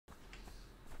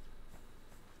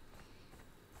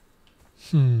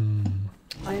Hmm.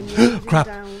 I am moving Crap!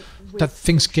 down with That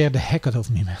thing scared the heck out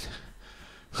of me, man.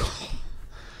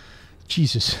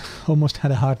 Jesus, almost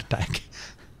had a heart attack.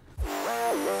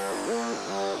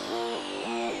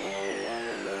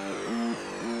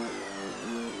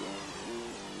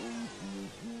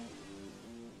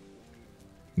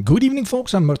 Good evening,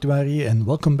 folks, I'm Mortuary and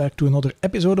welcome back to another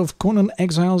episode of Conan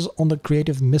Exiles on the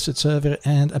Creative Misfits server,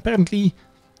 and apparently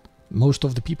most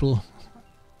of the people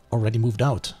already moved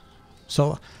out.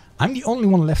 So I'm the only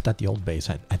one left at the old base,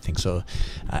 I think, so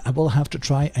I will have to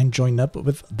try and join up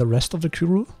with the rest of the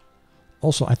crew.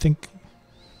 Also, I think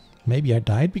maybe I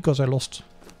died because I lost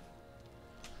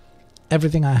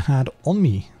everything I had on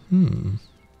me.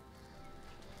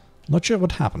 Not sure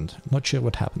what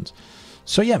happened.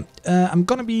 So yeah, I'm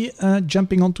gonna be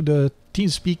jumping onto the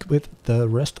TeamSpeak with the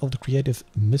rest of the Creative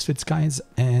Misfits guys,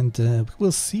 and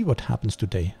we'll see what happens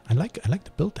today. I like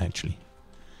the build actually.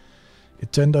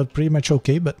 It turned out pretty much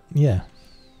okay, but yeah,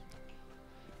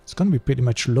 it's gonna be pretty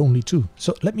much lonely too.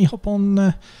 So let me hop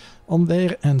on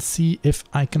there and see if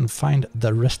I can find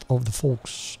the rest of the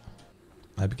folks.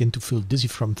 I begin to feel dizzy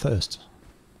from thirst.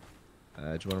 Do you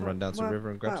want to run down to the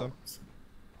river and grab some?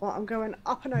 Well, I'm going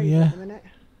up and over at the minute.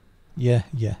 Yeah.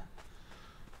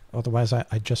 Otherwise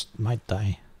I just might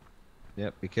die.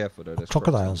 Yep, be careful though. There's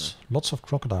crocodiles. Lots of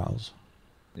crocodiles.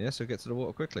 Yeah, so get to the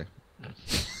water quickly.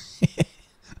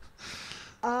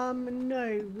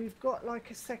 No, we've got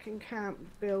like a second camp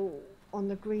built on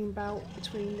the green belt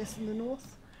between this and the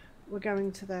north. We're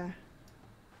going to there.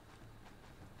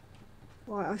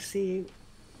 Right, I see you.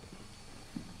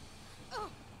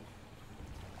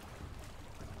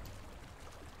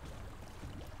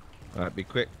 Alright, be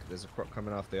quick. There's a croc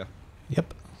coming after you.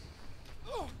 Yep.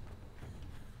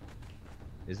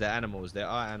 Is there animals? There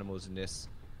are animals in this.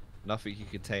 Nothing you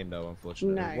can tame though,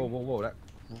 unfortunately. No. Whoa. That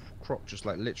croc just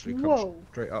like literally comes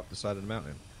straight up the side of the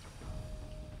mountain.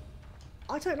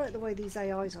 I don't like the way these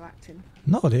AIs are acting.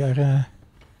 No, they are...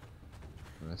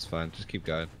 That's fine. Just keep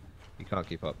going. You can't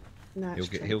keep up. No,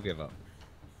 He'll give up.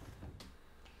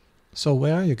 So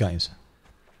where are you guys?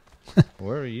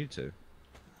 Where are you two?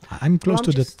 I'm close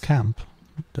to the camp.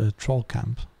 The troll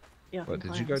camp. Yeah. What,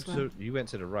 did you go to... You went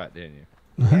to the right, didn't you?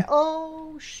 Yeah.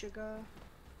 Oh, sugar.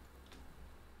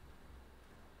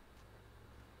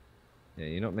 Yeah,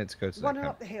 you're not meant to go to that Running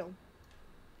camp. up the hill.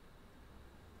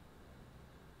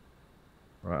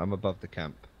 Right, I'm above the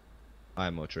camp. I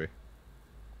am Mortuary.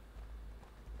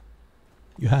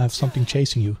 You have something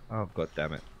chasing you. Oh, god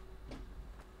damn it.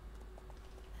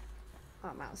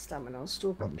 I'm out of stamina. I've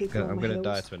still got I'm people on my gonna heels.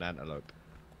 die to an antelope.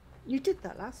 You did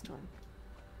that last time.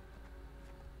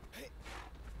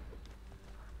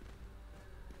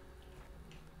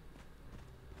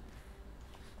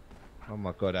 Oh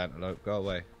my god, antelope, go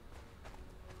away.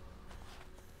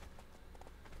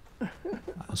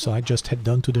 So I just head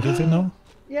down to the river now?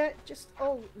 Yeah, just...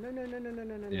 Oh, no.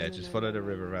 Yeah, just follow the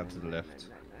river around to the left.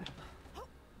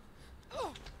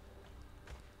 No.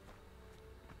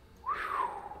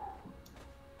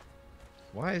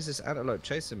 Why is this antelope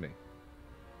chasing me?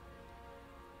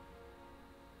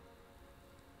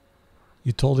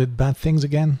 You told it bad things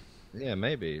again? Yeah,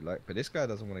 maybe. Like, but this guy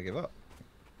doesn't want to give up.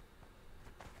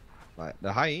 Like,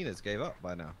 the hyenas gave up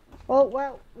by now. Oh,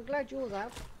 well, I'm glad yours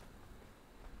out.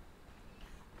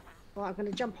 Right, I'm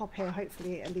going to jump up here.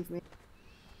 Hopefully it'll leave me.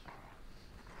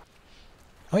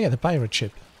 Oh yeah, the pirate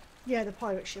ship. Yeah, the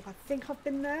pirate ship. I think I've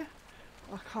been there.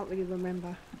 I can't really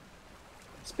remember.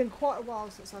 It's been quite a while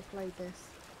since I've played this.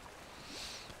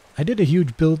 I did a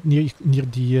huge build near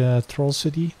the troll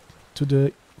city to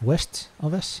the west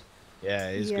of us. Yeah,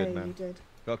 it is good, man. Yeah, you did.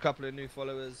 Got a couple of new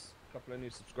followers, a couple of new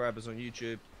subscribers on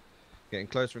YouTube. Getting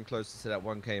closer and closer to that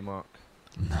 1K mark.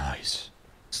 Nice.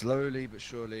 Slowly but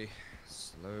surely.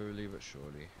 Slowly but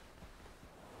surely.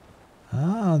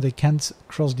 Ah, they can't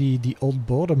cross the old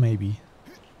border maybe.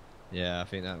 Yeah, I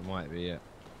think that might be it.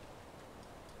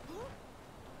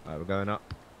 Alright, we're going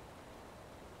up.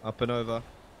 Up and over.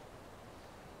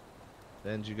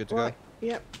 Then you good to Right, go?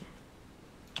 yep.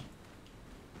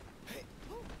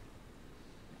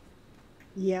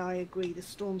 Yeah, I agree. The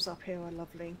storms up here are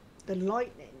lovely. The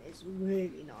lightning is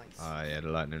really nice. Ah, yeah, the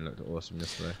lightning looked awesome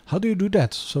yesterday. How do you do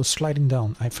that? So sliding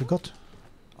down, I forgot.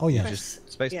 Oh yeah. Just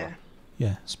spacebar.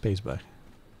 Yeah, spacebar.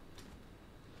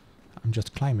 I'm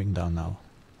just climbing down now.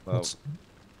 Well,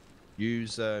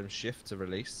 use shift to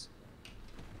release.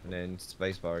 And then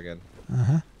spacebar again.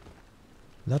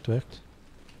 That worked.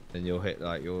 Then you'll hit,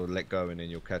 like, you'll let go and then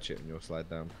you'll catch it and you'll slide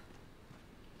down.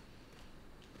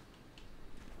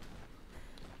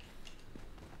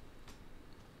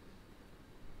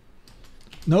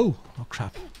 No! Oh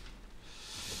crap.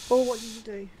 Oh, what did you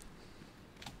do?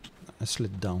 I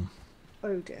slid down.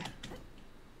 Oh dear.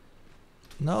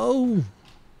 No!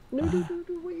 No, no, no,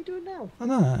 no, what are you doing now? Oh,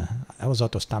 no, I was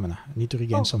out of stamina. I need to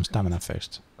regain some stamina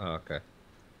first. Oh, okay.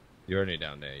 You're only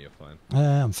down there, you're fine.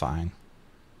 I'm fine.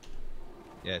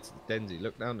 Yeah, it's Denzi,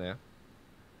 look down there.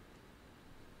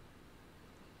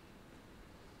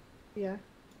 Yeah.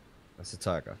 That's a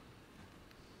tiger.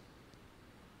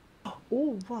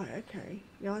 Oh, right, okay.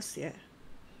 Yeah, I see it.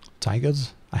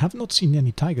 Tigers? I have not seen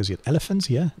any tigers yet. Elephants,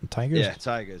 yeah. And tigers? Yeah,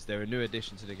 tigers. They're a new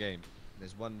addition to the game.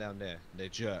 There's one down there. They're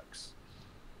jerks.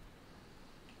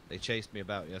 They chased me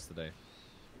about yesterday.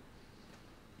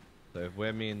 So if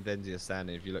where me and Denzi are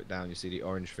standing, if you look down, you see the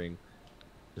orange thing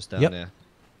just down there.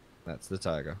 That's the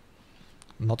tiger.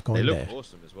 I'm not going there. They look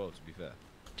awesome as well, to be fair.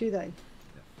 Do they?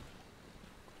 Yeah.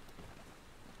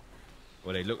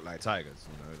 Well, they look like tigers,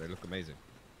 you know. They look amazing.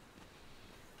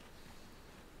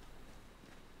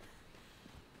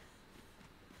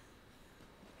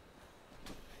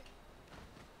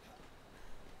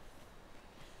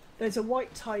 There's a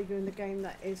white tiger in the game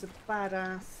that is a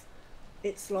badass.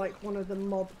 It's like one of the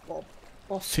mob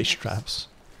bosses. Fish traps.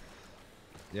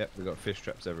 Yep, we got fish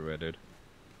traps everywhere, dude.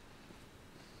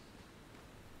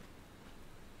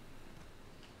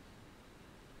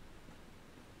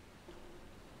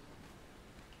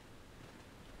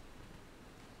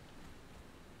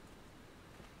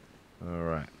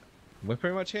 Alright. We're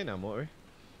pretty much here now, Morty.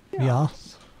 Yeah.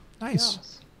 Nice.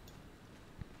 Yes.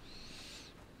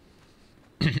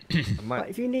 I might, But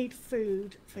if you need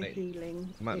food for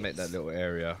healing, I might make that little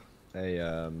area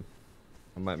I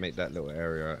might make that little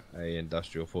area a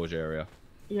industrial forge area.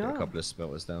 Yeah. Get a couple of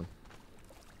smelters down.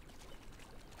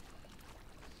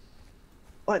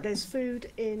 Right, there's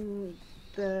food in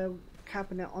the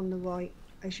cabinet on the right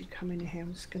as you come in here.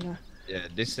 I'm just gonna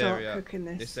This start area cooking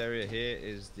this. This area here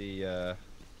is the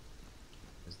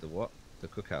what? The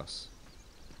cookhouse.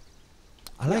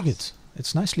 I like it.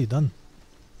 It's nicely done.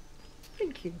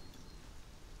 Thank you.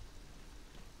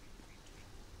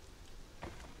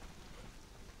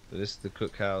 So this is the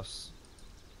cookhouse.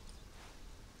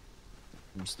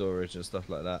 Some storage and stuff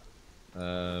like that.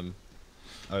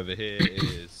 Over here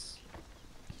is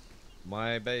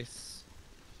my base.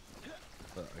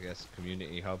 But I guess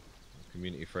community hub,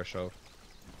 community threshold.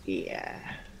 Yeah.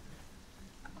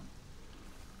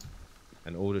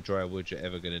 And all the dry wood you're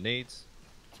ever gonna need.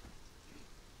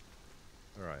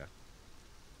 Where are ya?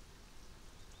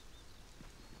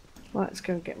 Right, let's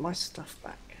go and get my stuff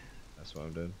back. That's what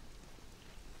I'm doing.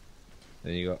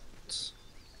 Then you got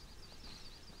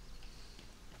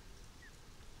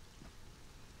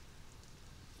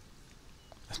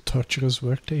A torturous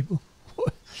work table.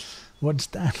 What's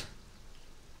that?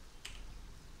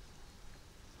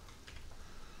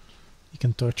 You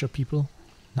can torture people.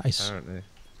 Nice. apparently.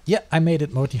 Yeah, I made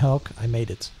it, Morty Hawk. I made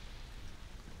it.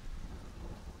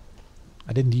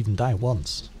 I didn't even die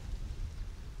once.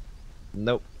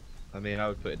 Nope. I mean, I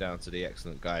would put it down to the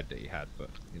excellent guide that he had, but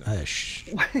you know. Shh.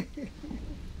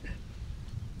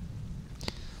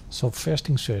 So first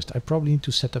things first, I probably need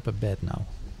to set up a bed now.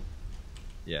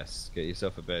 Yes, get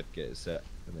yourself a bed, get it set,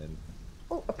 and then.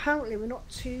 Oh, apparently we're not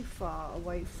too far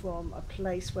away from a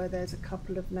place where there's a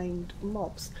couple of named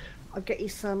mobs. I'll get you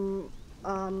some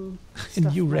A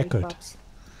stuff new made, record. Babs.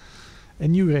 A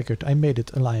new record. I made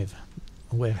it alive.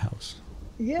 A warehouse.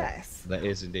 Yes. That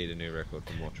is indeed a new record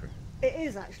for Mortuary. It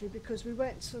is actually, because we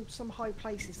went to some high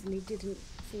places and he didn't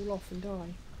fall off and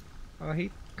die. Oh, he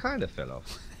kind of fell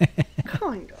off.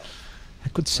 Kind of. I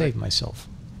could save myself.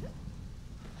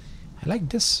 I like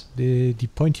this. The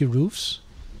pointy roofs.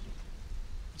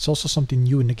 It's also something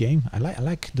new in the game. I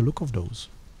like the look of those.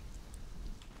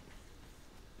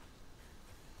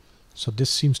 So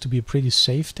this seems to be a pretty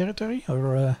safe territory,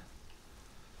 or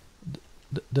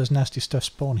does nasty stuff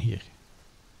spawn here?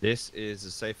 This is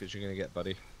as safe as you're going to get,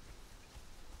 buddy.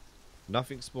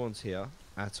 Nothing spawns here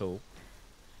at all.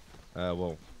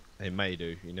 Well, it may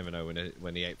do. You never know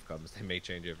when the 8th comes. They may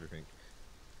change everything.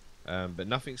 But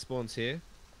nothing spawns here.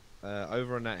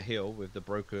 Over on that hill with the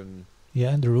broken,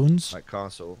 Yeah, the ruins. like,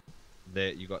 castle,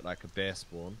 there you got like a bear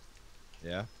spawn.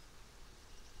 Yeah.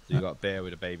 So you got a bear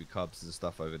with the baby cubs and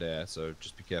stuff over there. So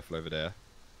just be careful over there.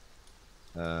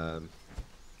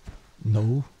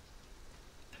 No.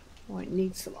 Might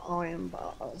need some iron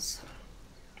bars.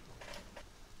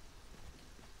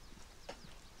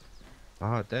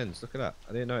 Ah, Dens, look at that.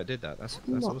 I didn't know it did that. That's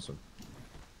What? awesome.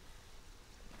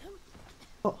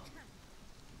 Oh.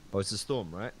 Oh, it's a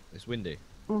storm, right? It's windy.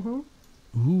 Mhm.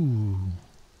 Ooh.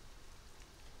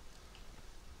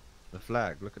 The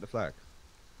flag. Look at the flag.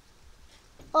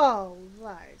 Oh,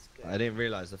 that is good. I didn't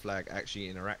realise the flag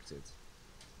actually interacted.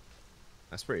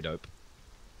 That's pretty dope.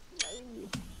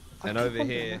 And keep over on doing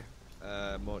here,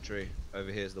 mortuary.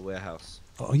 Over here is the warehouse.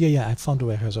 Oh yeah, I found the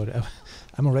warehouse.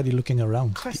 I'm already looking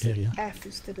around Press the area. F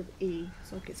instead of E,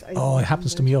 so it gets Oh, it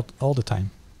happens to me all the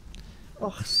time.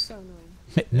 Oh, so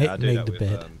annoying. Yeah, I do Make that the with,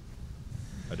 bed.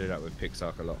 I do that with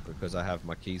PixArc a lot because I have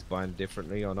my keys bind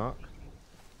differently on Arc.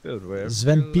 Build wherever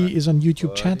Sven you P like, is on YouTube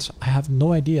buddy. chat. I have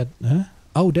no idea. Huh?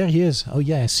 Oh, there he is. Oh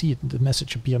yeah, I see it. The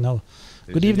message appear now.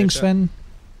 Who's Good in evening, the chat? Sven.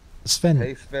 Sven.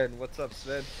 Hey Sven, what's up,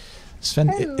 Sven? Sven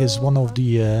is Hello, one of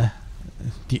man.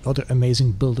 the other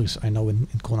amazing builders I know in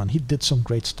Conan. He did some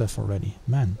great stuff already.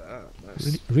 Man,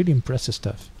 Nice. really impressive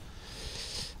stuff.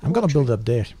 I'm gonna build up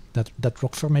there. That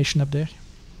rock formation up there.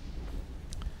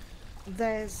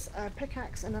 There's a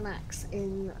pickaxe and an axe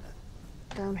in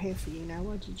down here for you now.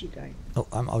 Where did you go? Oh,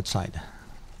 I'm outside.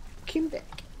 Kimbic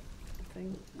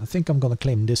thing. I think I'm gonna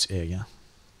claim this area.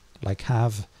 Like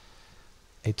have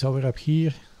a tower up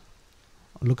here.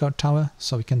 A lookout tower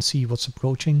so we can see what's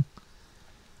approaching.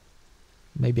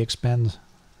 Maybe expand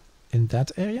in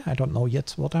that area. I don't know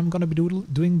yet what I'm gonna be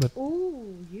doing, but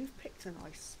Ooh, you've picked a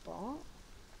nice spot.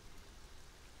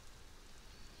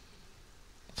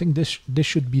 I think this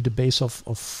should be the base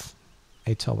of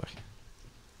a tower.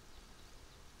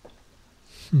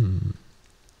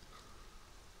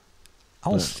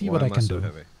 I'll see what I can do.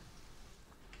 Heavy?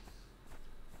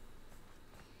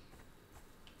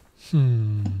 I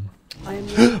am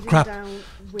moving Crap. down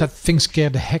with That thing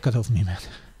scared the heck out of me, man.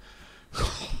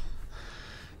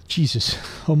 Jesus,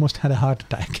 almost had a heart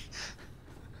attack.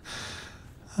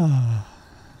 Right,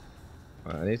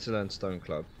 I need to learn Stone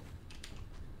Club.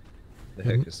 The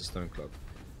heck is the Stone Club?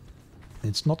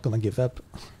 It's not gonna give up.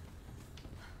 Of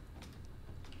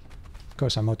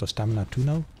course, I'm out of stamina too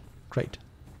now. Great.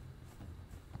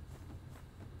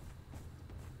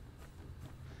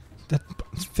 That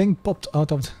thing popped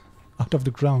out of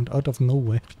the ground, out of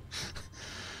nowhere.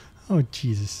 Oh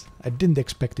Jesus! I didn't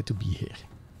expect it to be here.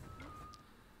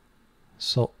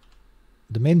 So,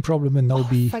 the main problem will now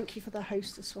be Thank you for the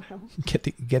host as well.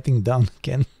 getting down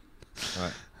again.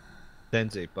 Alright.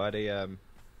 Denzi, by the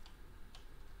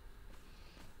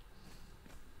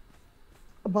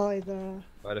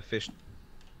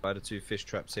by the two fish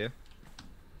traps here,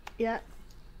 Yeah.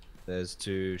 there's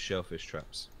two shellfish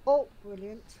traps. Oh,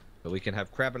 brilliant. But we can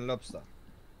have crab and lobster.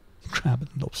 Crab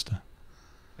and lobster.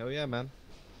 Hell yeah, man.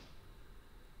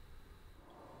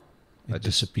 I It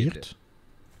just disappeared. skipped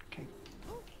Okay.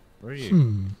 Where are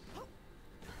you?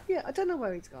 Yeah, I don't know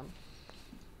where he's gone.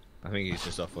 I think he's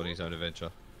just off on his own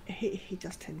adventure. He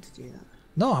does tend to do that.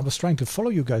 No, I was trying to follow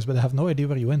you guys, but I have no idea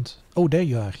where you went. Oh, there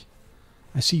you are.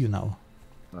 I see you now.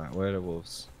 Alright, where are the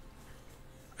wolves?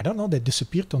 I don't know, they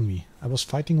disappeared on me. I was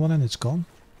fighting one and it's gone.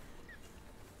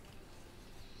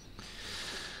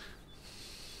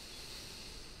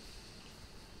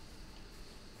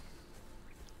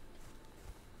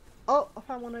 Oh, I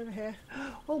found one over here.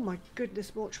 Oh my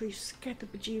goodness, mortuary scared the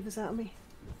bejeevers out of me.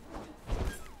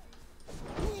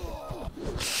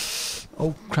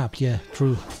 Oh crap, yeah,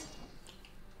 true.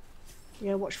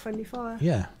 Yeah, watch friendly fire.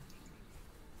 Yeah.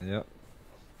 Yep.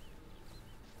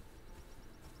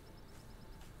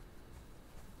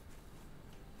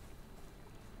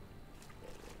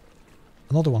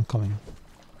 Another one coming.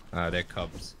 They're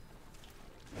cubs.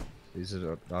 These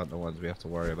aren't the ones we have to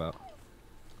worry about.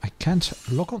 I can't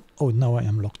lock on. Oh, no, I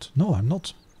am locked. No, I'm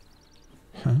not.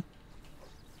 Huh?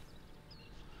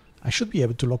 I should be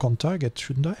able to lock on target,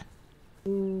 shouldn't I?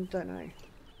 Don't know.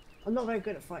 I'm not very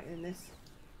good at fighting in this.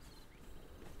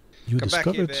 You Come back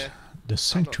here, discovered bear. the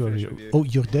sanctuary. finished with you. Oh,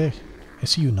 you're there. I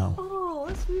see you now. Oh,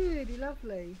 that's really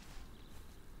lovely.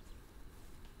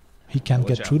 He can't Watch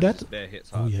get out, through this that? bear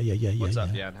hits Oh, hard. yeah. What's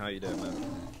up, Jan? How you doing,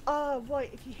 man?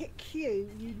 Right, if you hit Q,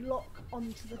 you lock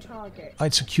onto the target. Oh,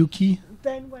 it's a Q key?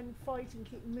 Then when fighting,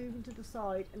 keep moving to the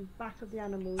side and back of the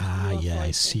animals. Ah, you are yeah, I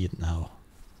fighting. see it now.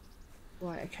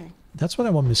 Right, okay. That's what I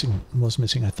was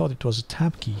missing. I thought it was a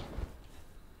tab key.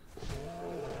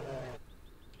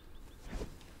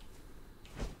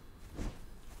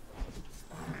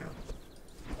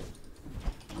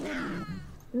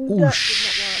 Oh, That did not work.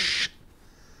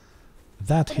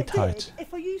 That But hit it hard. did.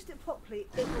 If I used it properly,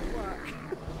 it would work.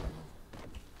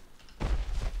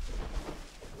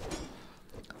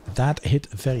 That hit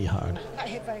very hard. That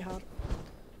hit very hard.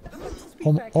 Let's be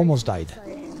fair, Almost Casey, died.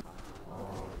 say it hit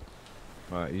hard.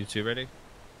 Right, you two ready?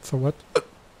 For what?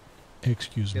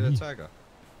 Excuse Get a me. tiger.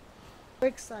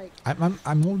 Big's sake. I'm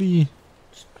only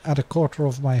at a quarter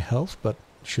of my health, but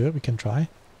sure, we can try.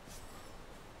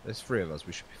 There's three of us.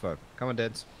 We should be fine. Come on,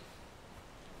 Deds.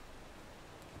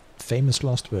 Famous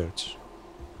last words.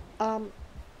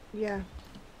 Yeah.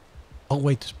 Oh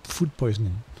wait, food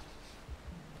poisoning.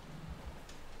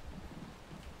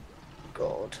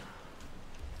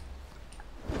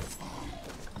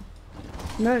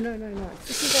 No, no, no, no.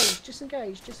 Disengage,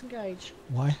 disengage, disengage.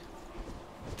 Why?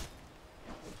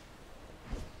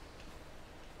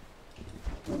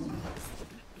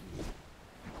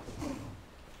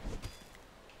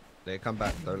 Let it come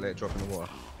back. Don't let it drop in the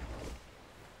water.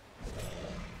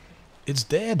 It's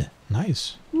dead.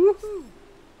 Nice. Woohoo!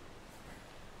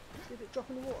 Did it drop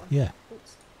in the water? Yeah.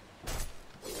 Oops.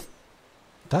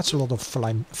 That's a lot of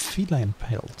feline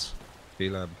pelt.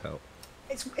 Feline pelt.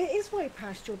 It is way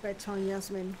past your bedtime,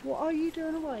 Yasmin. What are you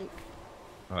doing awake?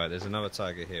 Alright, there's another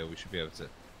tiger here. We should be able to...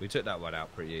 We took that one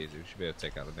out pretty easy. We should be able to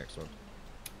take out the next one.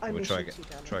 We'll try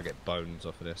to get bones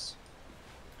off of this.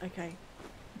 Okay.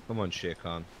 Come on, Shere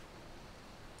Khan.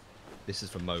 This is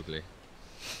for Mowgli.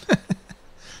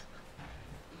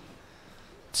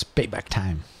 It's payback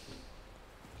time.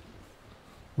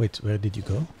 Wait, where did you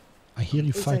go? I hear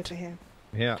you He's fight. over here.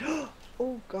 Yeah.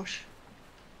 Oh gosh.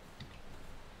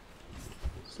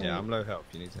 Sorry. Yeah, I'm low health.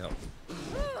 You need to help.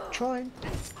 Trying.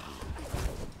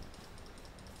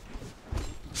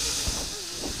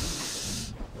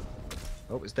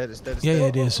 Oh, it's dead. It's dead. It's Yeah,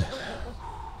 dead. yeah, it is.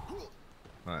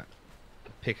 Alright.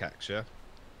 Pickaxe, yeah?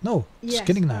 No, Yes,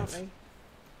 skinning knife. apparently.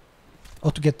 Oh,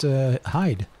 to get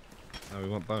hide. No, we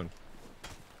want bone.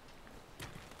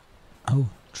 Oh,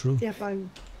 true. Yeah, bone.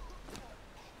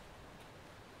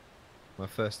 I'm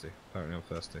thirsty. Apparently I'm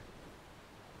thirsty.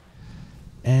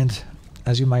 And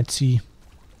as you might see,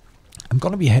 I'm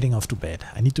gonna be heading off to bed.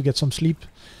 I need to get some sleep.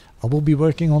 I will be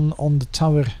working on the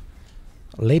tower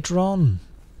later on.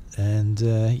 And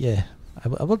yeah,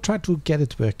 I will try to get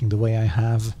it working the way I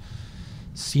have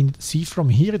seen it. See, from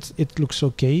here it looks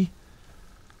okay.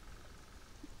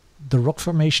 The rock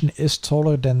formation is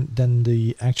taller than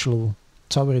the actual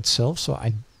tower itself, so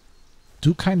I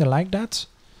do kind of like that.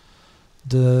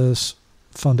 The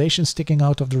foundation sticking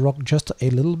out of the rock just a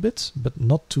little bit, but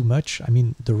not too much. I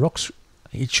mean, the rocks,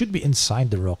 it should be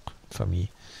inside the rock for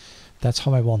me. That's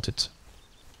how I want it.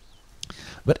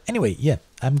 But anyway, yeah,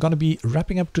 I'm gonna be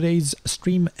wrapping up today's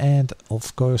stream and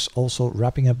of course also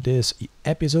wrapping up this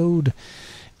episode.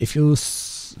 If you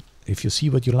see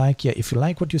what you like, yeah, if you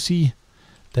like what you see,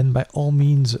 then by all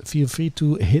means feel free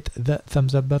to hit the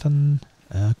thumbs up button.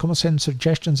 Comments and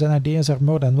suggestions and ideas are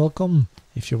more than welcome.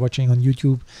 If you're watching on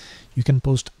YouTube, you can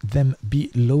post them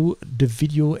below the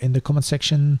video in the comment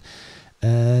section.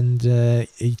 And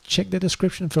check the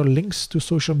description for links to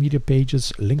social media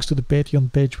pages, links to the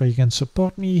Patreon page where you can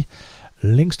support me,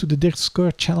 links to the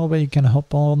Discord channel where you can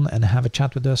hop on and have a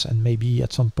chat with us and maybe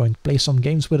at some point play some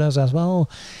games with us as well.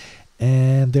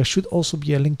 And there should also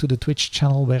be a link to the Twitch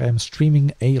channel where I'm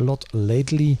streaming a lot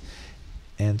lately.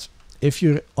 And if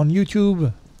you're on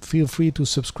YouTube, feel free to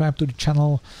subscribe to the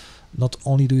channel. Not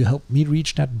only do you help me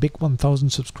reach that big 1000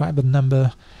 subscriber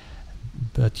number,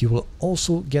 but you will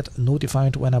also get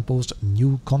notified when I post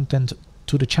new content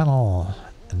to the channel.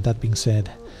 And that being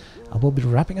said, I will be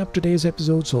wrapping up today's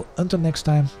episode, so until next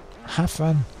time, have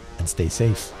fun and stay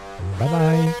safe. Bye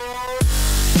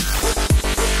bye.